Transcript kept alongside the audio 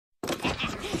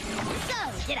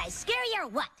So, did I scare you or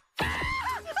what?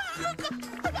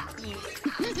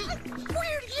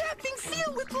 Weird yapping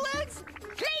seal with legs!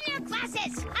 Clean your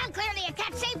glasses! I'm clearly a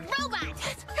cat-shaped robot!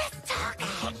 Let's talk!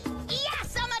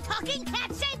 Yes, I'm a talking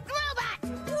cat-shaped robot!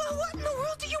 Well, what in the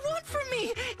world do you want from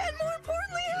me? And more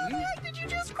importantly, how the heck did you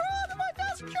just crawl into my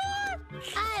desk drawer?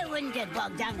 I wouldn't get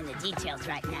bogged down in the details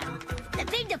right now. The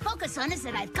thing to focus on is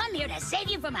that I've come here to save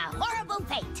you from a horrible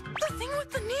fate. The thing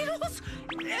with the needles?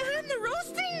 And the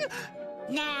roasting?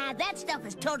 Nah, that stuff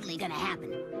is totally gonna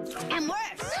happen. And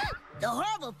worse, the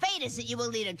horrible fate is that you will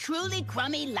lead a truly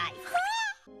crummy life.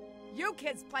 You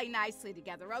kids play nicely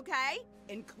together, okay?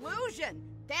 Inclusion.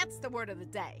 That's the word of the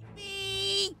day.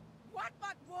 Me! What?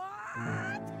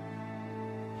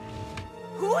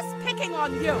 Who's picking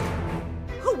on you?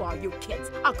 Who are you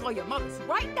kids? I'll call your mothers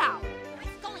right now. Where's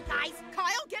it going, guys?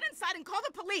 Kyle, get inside and call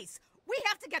the police. We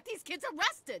have to get these kids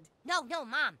arrested. No,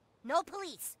 Mom. No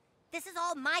police. This is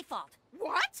all my fault.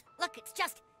 What? Look, it's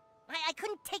just... I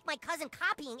couldn't take my cousin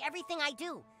copying everything I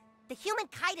do. The human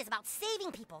kite is about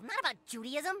saving people, not about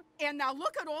Judaism. And now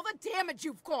look at all the damage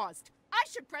you've caused. I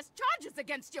should press charges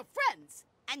against your friends.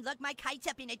 And look, my kite's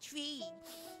up in a tree.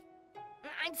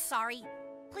 I'm sorry.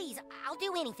 Please, I'll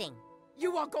do anything.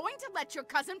 You are going to let your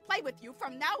cousin play with you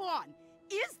from now on.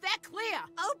 Is that clear?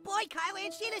 Oh boy, Kyle,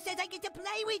 Aunt Sheila says I get to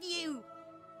play with you.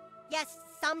 Yes,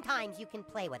 sometimes you can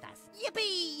play with us.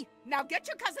 Yippee! Now get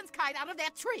your cousin's kite out of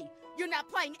that tree. You're not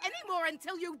playing anymore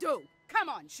until you do. Come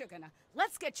on, Sugarna.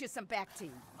 Let's get you some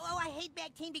Bactine. Oh, I hate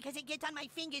Bactine because it gets on my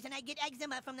fingers and I get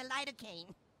eczema from the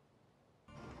lidocaine.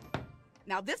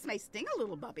 Now this may sting a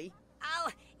little, Bubby. Oh,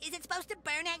 is it supposed to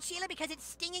burn, Aunt Sheila, because it's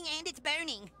stinging and it's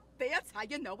burning? That's how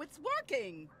you know it's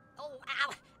working. Oh,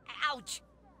 ow, ouch.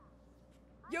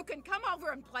 You can come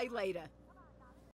over and play later.